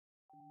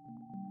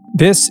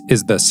This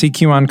is the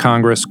CQ on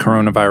Congress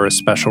Coronavirus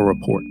Special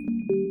Report.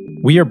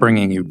 We are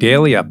bringing you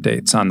daily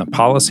updates on the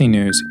policy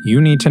news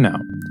you need to know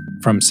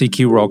from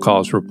CQ Roll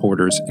Call's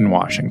reporters in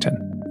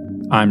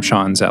Washington. I'm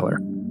Sean Zeller.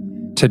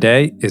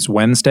 Today is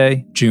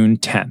Wednesday, June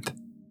 10th.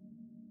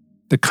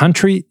 The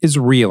country is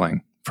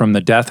reeling from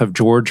the death of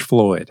George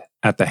Floyd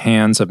at the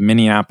hands of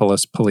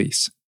Minneapolis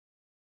police,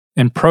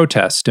 and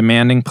protests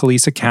demanding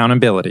police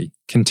accountability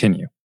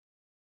continue.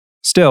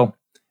 Still,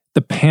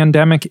 the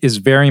pandemic is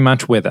very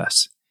much with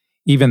us,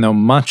 even though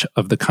much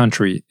of the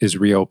country is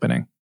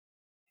reopening.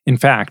 In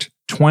fact,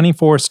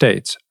 24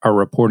 states are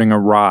reporting a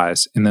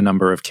rise in the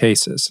number of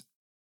cases.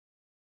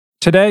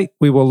 Today,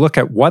 we will look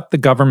at what the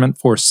government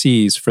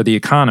foresees for the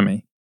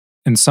economy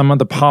and some of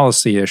the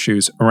policy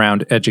issues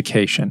around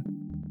education.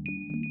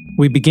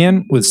 We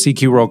begin with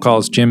CQ Roll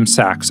Call's Jim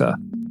Saxa,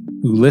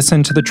 who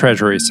listened to the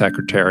Treasury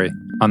Secretary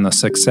on the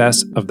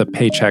success of the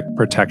Paycheck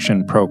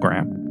Protection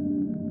Program.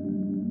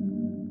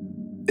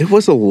 It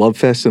was a love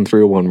fest in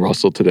 301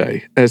 Russell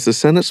today, as the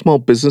Senate Small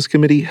Business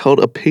Committee held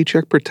a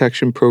Paycheck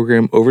Protection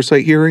Program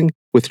oversight hearing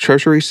with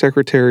Treasury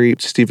Secretary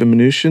Steven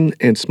Mnuchin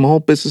and Small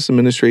Business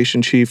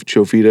Administration Chief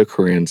Jovita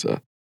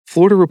Carranza.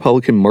 Florida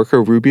Republican Marco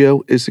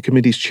Rubio is the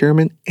committee's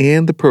chairman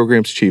and the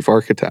program's chief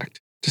architect.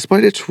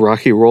 Despite its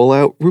rocky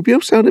rollout, Rubio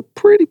sounded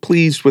pretty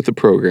pleased with the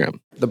program.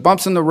 The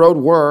bumps in the road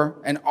were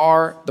and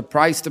are the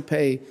price to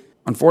pay,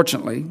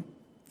 unfortunately,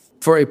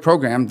 for a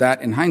program that,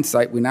 in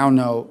hindsight, we now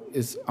know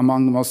is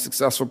among the most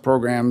successful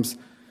programs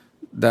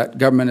that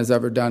government has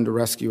ever done to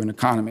rescue an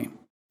economy.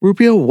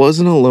 Rubio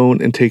wasn't alone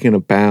in taking a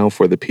bow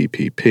for the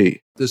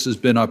PPP. This has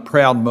been a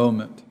proud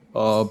moment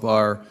of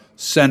our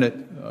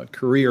Senate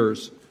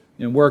careers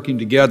in working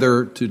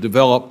together to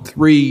develop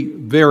three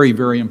very,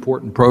 very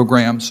important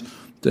programs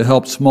to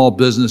help small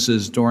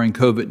businesses during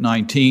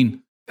COVID-19.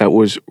 That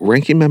was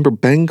Ranking Member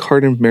Ben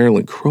Cardin of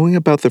Maryland crowing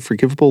about the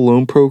Forgivable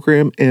Loan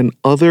Program and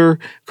other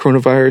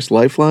coronavirus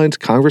lifelines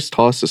Congress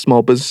tossed to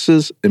small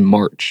businesses in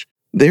March.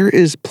 There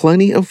is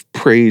plenty of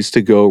praise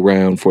to go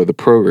around for the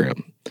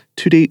program.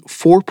 To date,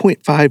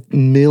 4.5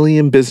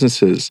 million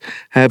businesses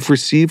have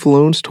received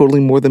loans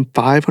totaling more than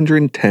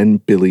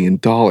 $510 billion.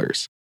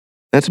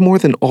 That's more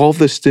than all of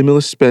the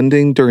stimulus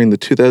spending during the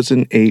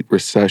 2008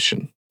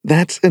 recession.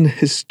 That's an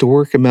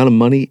historic amount of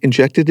money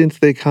injected into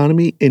the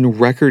economy in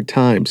record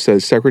time,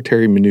 says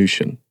Secretary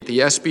Mnuchin.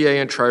 The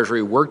SBA and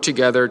Treasury worked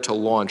together to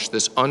launch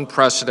this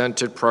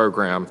unprecedented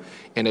program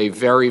in a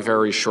very,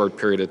 very short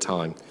period of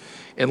time.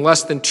 In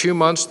less than 2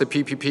 months, the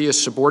PPP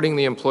is supporting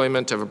the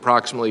employment of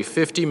approximately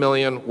 50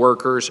 million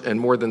workers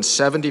and more than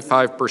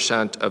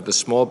 75% of the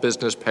small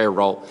business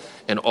payroll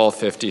in all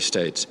 50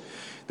 states.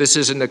 This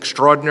is an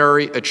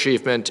extraordinary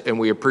achievement, and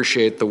we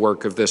appreciate the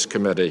work of this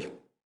committee.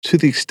 To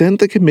the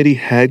extent the committee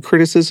had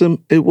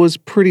criticism, it was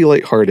pretty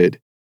lighthearted.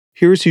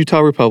 Here's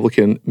Utah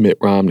Republican Mitt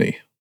Romney.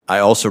 I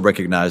also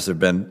recognize there have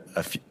been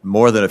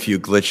more than a few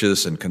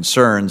glitches and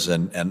concerns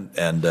and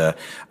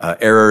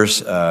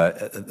errors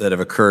that have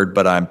occurred,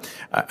 but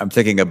I'm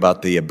thinking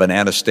about the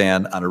banana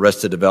stand on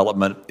Arrested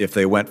Development. If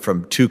they went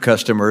from 2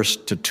 customers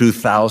to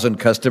 2,000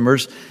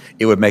 customers,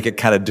 it would make it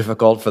kind of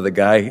difficult for the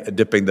guy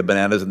dipping the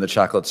bananas in the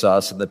chocolate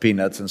sauce and the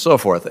peanuts and so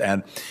forth.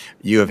 And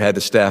you have had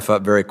to staff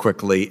up very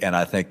quickly, and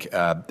I think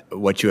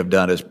what you have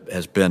done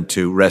has been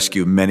to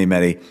rescue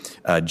many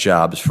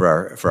jobs for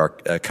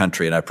our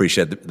country, and I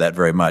appreciate that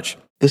very much.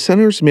 The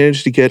senators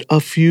managed to get a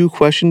few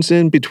questions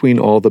in between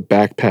all the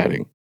back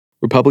patting.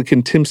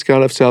 Republican Tim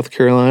Scott of South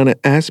Carolina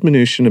asked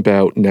Mnuchin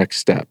about next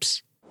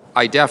steps.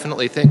 I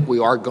definitely think we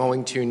are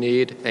going to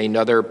need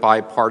another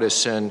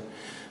bipartisan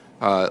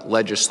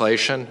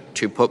legislation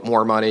to put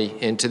more money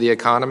into the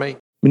economy.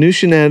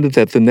 Mnuchin added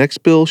that the next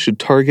bill should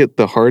target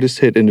the hardest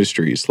hit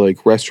industries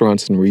like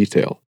restaurants and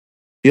retail.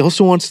 He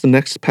also wants the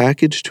next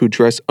package to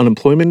address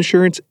unemployment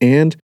insurance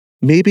and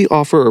maybe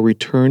offer a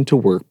return to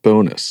work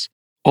bonus.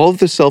 All of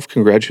the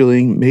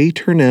self-congratulating may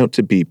turn out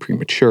to be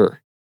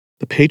premature.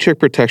 The Paycheck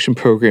Protection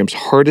Program's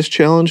hardest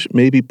challenge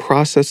may be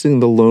processing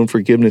the loan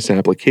forgiveness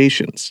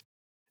applications,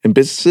 and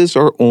businesses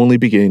are only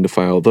beginning to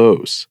file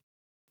those.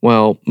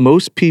 While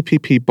most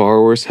PPP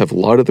borrowers have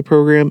lauded the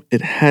program,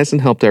 it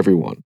hasn't helped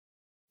everyone.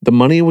 The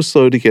money was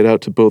slow to get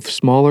out to both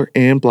smaller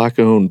and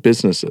Black-owned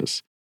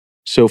businesses.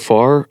 So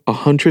far,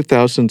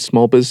 100,000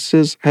 small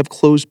businesses have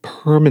closed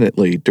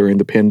permanently during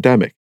the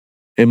pandemic,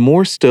 and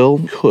more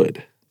still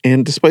could.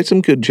 And despite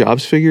some good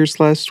jobs figures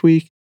last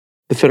week,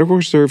 the Federal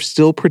Reserve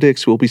still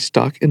predicts we'll be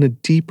stuck in a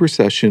deep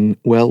recession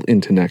well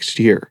into next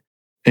year.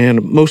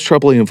 And most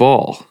troubling of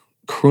all,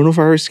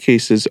 coronavirus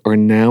cases are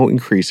now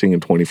increasing in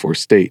 24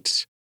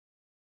 states.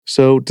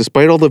 So,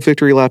 despite all the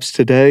victory laps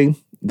today,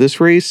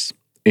 this race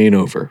ain't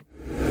over.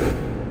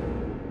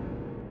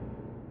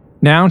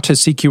 Now to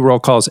CQ Roll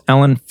Call's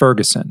Ellen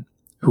Ferguson,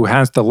 who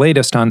has the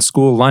latest on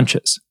school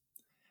lunches.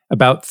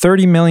 About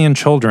 30 million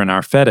children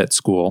are fed at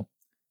school,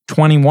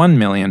 21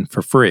 million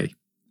for free.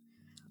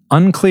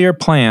 Unclear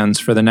plans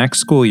for the next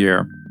school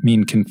year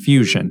mean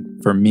confusion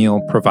for meal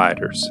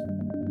providers.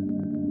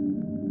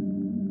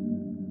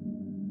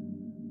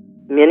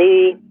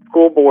 Many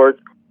school boards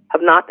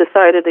have not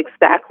decided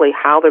exactly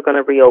how they're going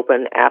to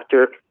reopen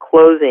after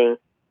closing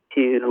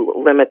to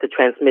limit the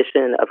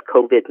transmission of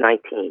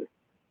COVID-19.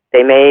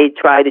 They may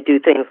try to do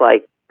things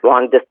like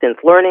long-distance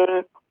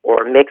learning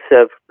or a mix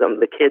of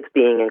the kids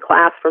being in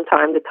class from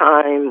time to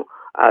time,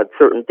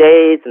 certain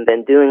days, and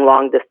then doing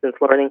long-distance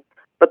learning.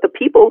 But the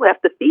people who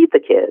have to feed the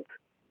kids,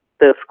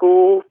 the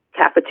school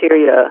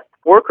cafeteria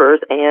workers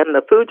and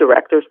the food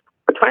directors,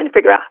 are trying to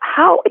figure out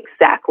how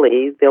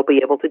exactly they'll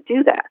be able to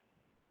do that.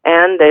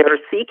 And they are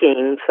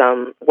seeking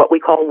some what we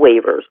call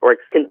waivers or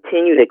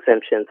continued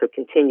exemptions or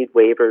continued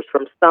waivers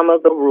from some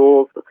of the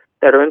rules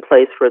that are in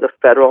place for the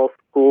federal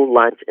school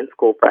lunch and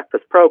school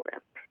breakfast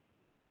program.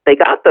 They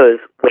got those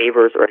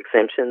waivers or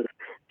exemptions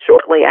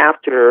shortly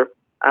after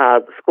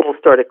the school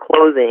started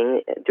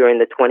closing during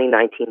the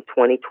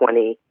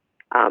 2019-2020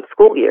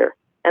 school year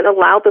and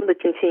allowed them to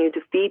continue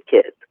to feed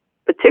kids,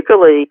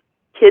 particularly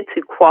kids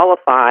who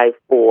qualify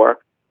for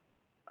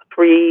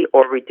free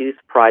or reduced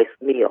price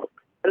meals.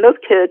 And those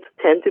kids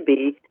tend to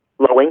be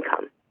low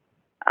income.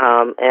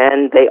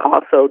 And they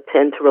also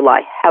tend to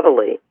rely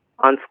heavily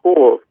on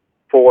schools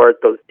for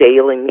those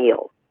daily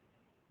meals.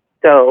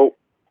 So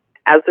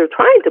as they're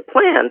trying to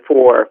plan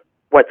for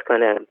what's going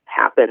to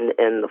happen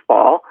in the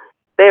fall,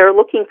 they are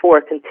looking for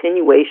a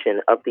continuation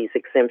of these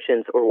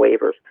exemptions or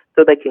waivers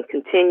so they can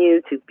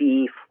continue to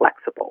be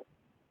flexible.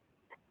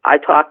 I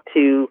talked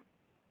to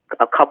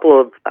a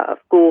couple of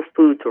school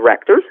food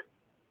directors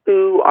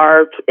who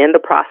are in the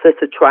process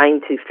of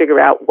trying to figure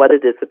out what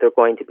it is that they're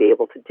going to be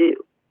able to do.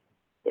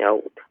 You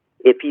know,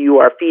 if you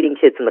are feeding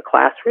kids in the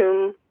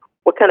classroom,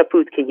 what kind of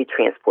foods can you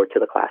transport to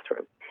the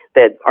classroom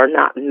that are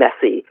not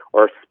messy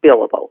or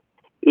spillable?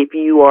 If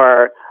you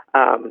are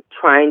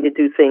trying to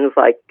do things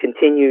like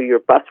continue your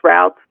bus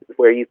routes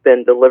where you've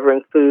been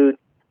delivering food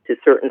to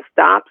certain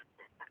stops,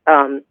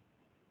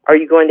 are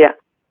you going to,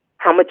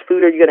 how much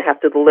food are you going to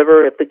have to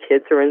deliver if the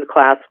kids are in the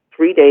class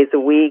 3 days a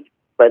week,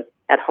 but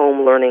at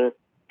home learning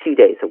 2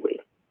 days a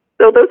week?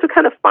 So those are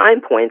kind of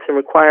fine points and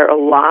require a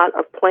lot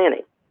of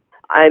planning.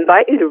 I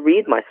invite you to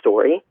read my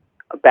story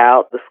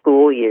about the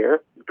school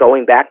year,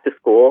 going back to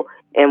school,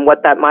 and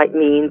what that might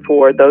mean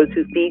for those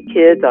who feed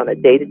kids on a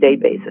day-to-day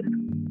basis.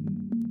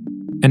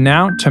 And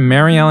now to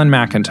Mary Ellen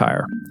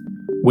McIntyre,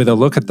 with a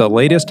look at the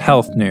latest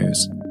health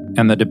news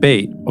and the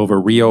debate over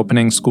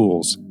reopening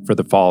schools for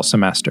the fall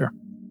semester.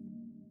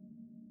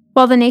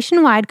 While the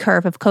nationwide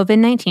curve of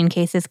COVID-19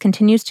 cases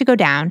continues to go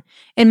down,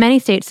 in many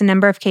states the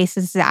number of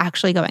cases is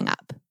actually going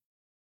up.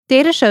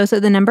 Data shows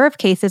that the number of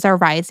cases are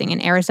rising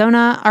in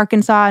Arizona,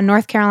 Arkansas,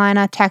 North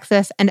Carolina,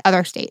 Texas, and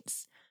other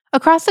states.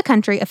 Across the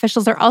country,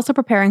 officials are also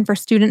preparing for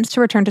students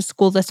to return to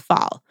school this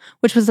fall,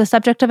 which was the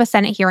subject of a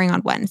Senate hearing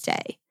on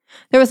Wednesday.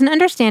 There was an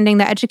understanding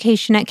that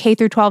education at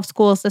K-12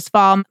 schools this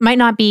fall might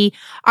not be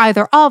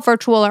either all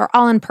virtual or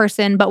all in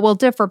person, but will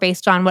differ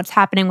based on what's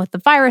happening with the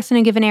virus in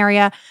a given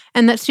area,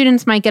 and that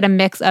students might get a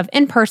mix of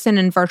in-person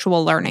and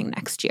virtual learning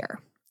next year.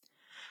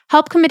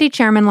 Help Committee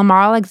Chairman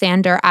Lamar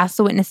Alexander asked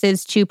the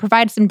witnesses to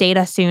provide some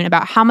data soon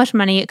about how much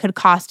money it could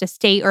cost a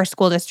state or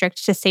school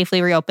district to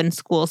safely reopen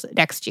schools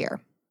next year.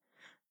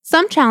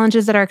 Some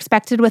challenges that are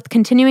expected with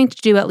continuing to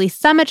do at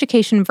least some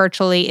education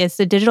virtually is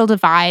the digital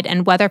divide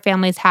and whether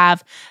families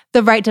have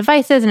the right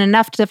devices and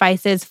enough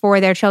devices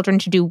for their children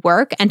to do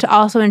work and to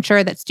also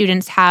ensure that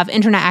students have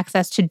internet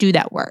access to do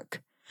that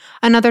work.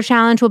 Another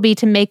challenge will be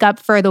to make up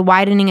for the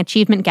widening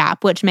achievement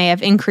gap, which may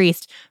have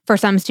increased for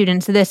some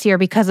students this year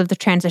because of the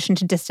transition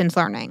to distance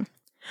learning.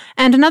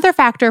 And another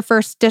factor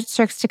for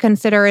districts to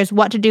consider is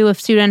what to do if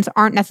students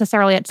aren't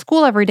necessarily at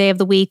school every day of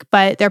the week,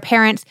 but their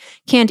parents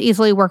can't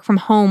easily work from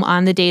home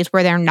on the days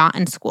where they're not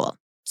in school.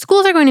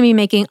 Schools are going to be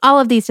making all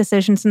of these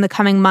decisions in the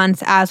coming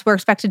months as we're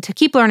expected to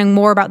keep learning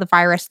more about the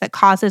virus that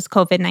causes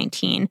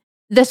COVID-19.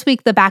 This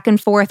week, the back and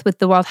forth with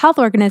the World Health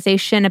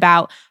Organization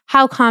about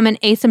how common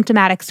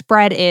asymptomatic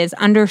spread is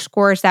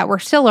underscores that we're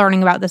still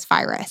learning about this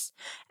virus.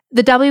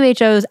 The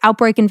WHO's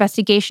Outbreak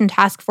Investigation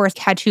Task Force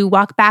had to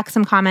walk back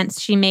some comments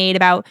she made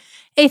about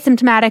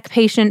asymptomatic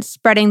patients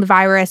spreading the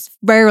virus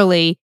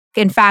rarely.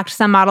 In fact,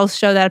 some models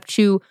show that up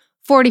to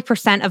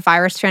 40% of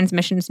virus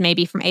transmissions may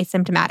be from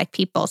asymptomatic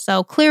people.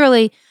 So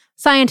clearly,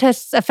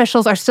 scientists,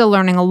 officials are still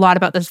learning a lot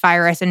about this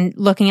virus and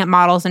looking at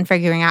models and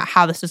figuring out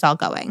how this is all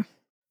going.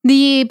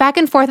 The back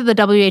and forth of the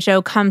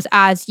WHO comes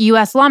as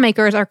U.S.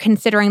 lawmakers are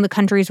considering the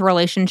country's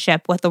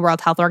relationship with the World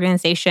Health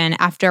Organization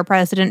after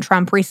President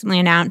Trump recently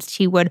announced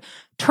he would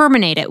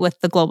terminate it with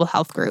the Global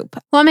Health Group.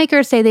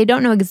 Lawmakers say they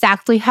don't know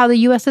exactly how the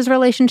U.S.'s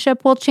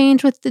relationship will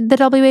change with the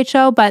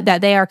WHO, but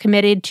that they are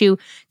committed to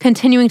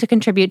continuing to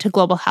contribute to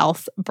global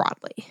health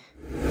broadly.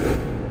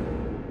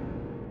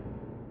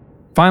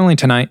 Finally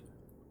tonight,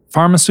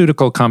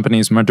 pharmaceutical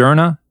companies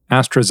Moderna,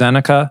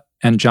 AstraZeneca,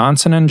 and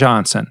Johnson &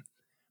 Johnson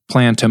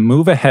plan to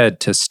move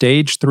ahead to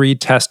Stage 3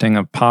 testing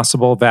of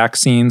possible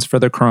vaccines for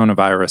the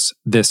coronavirus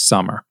this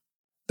summer.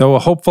 Though a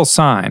hopeful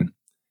sign,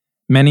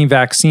 many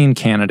vaccine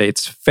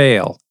candidates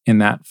fail in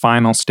that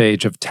final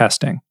stage of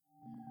testing,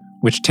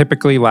 which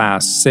typically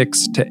lasts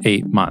 6 to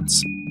 8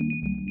 months.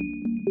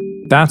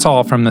 That's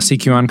all from the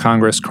CQ on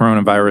Congress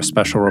Coronavirus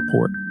Special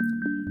Report.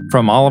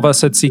 From all of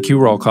us at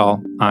CQ Roll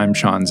Call, I'm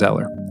Sean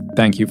Zeller.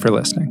 Thank you for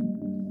listening.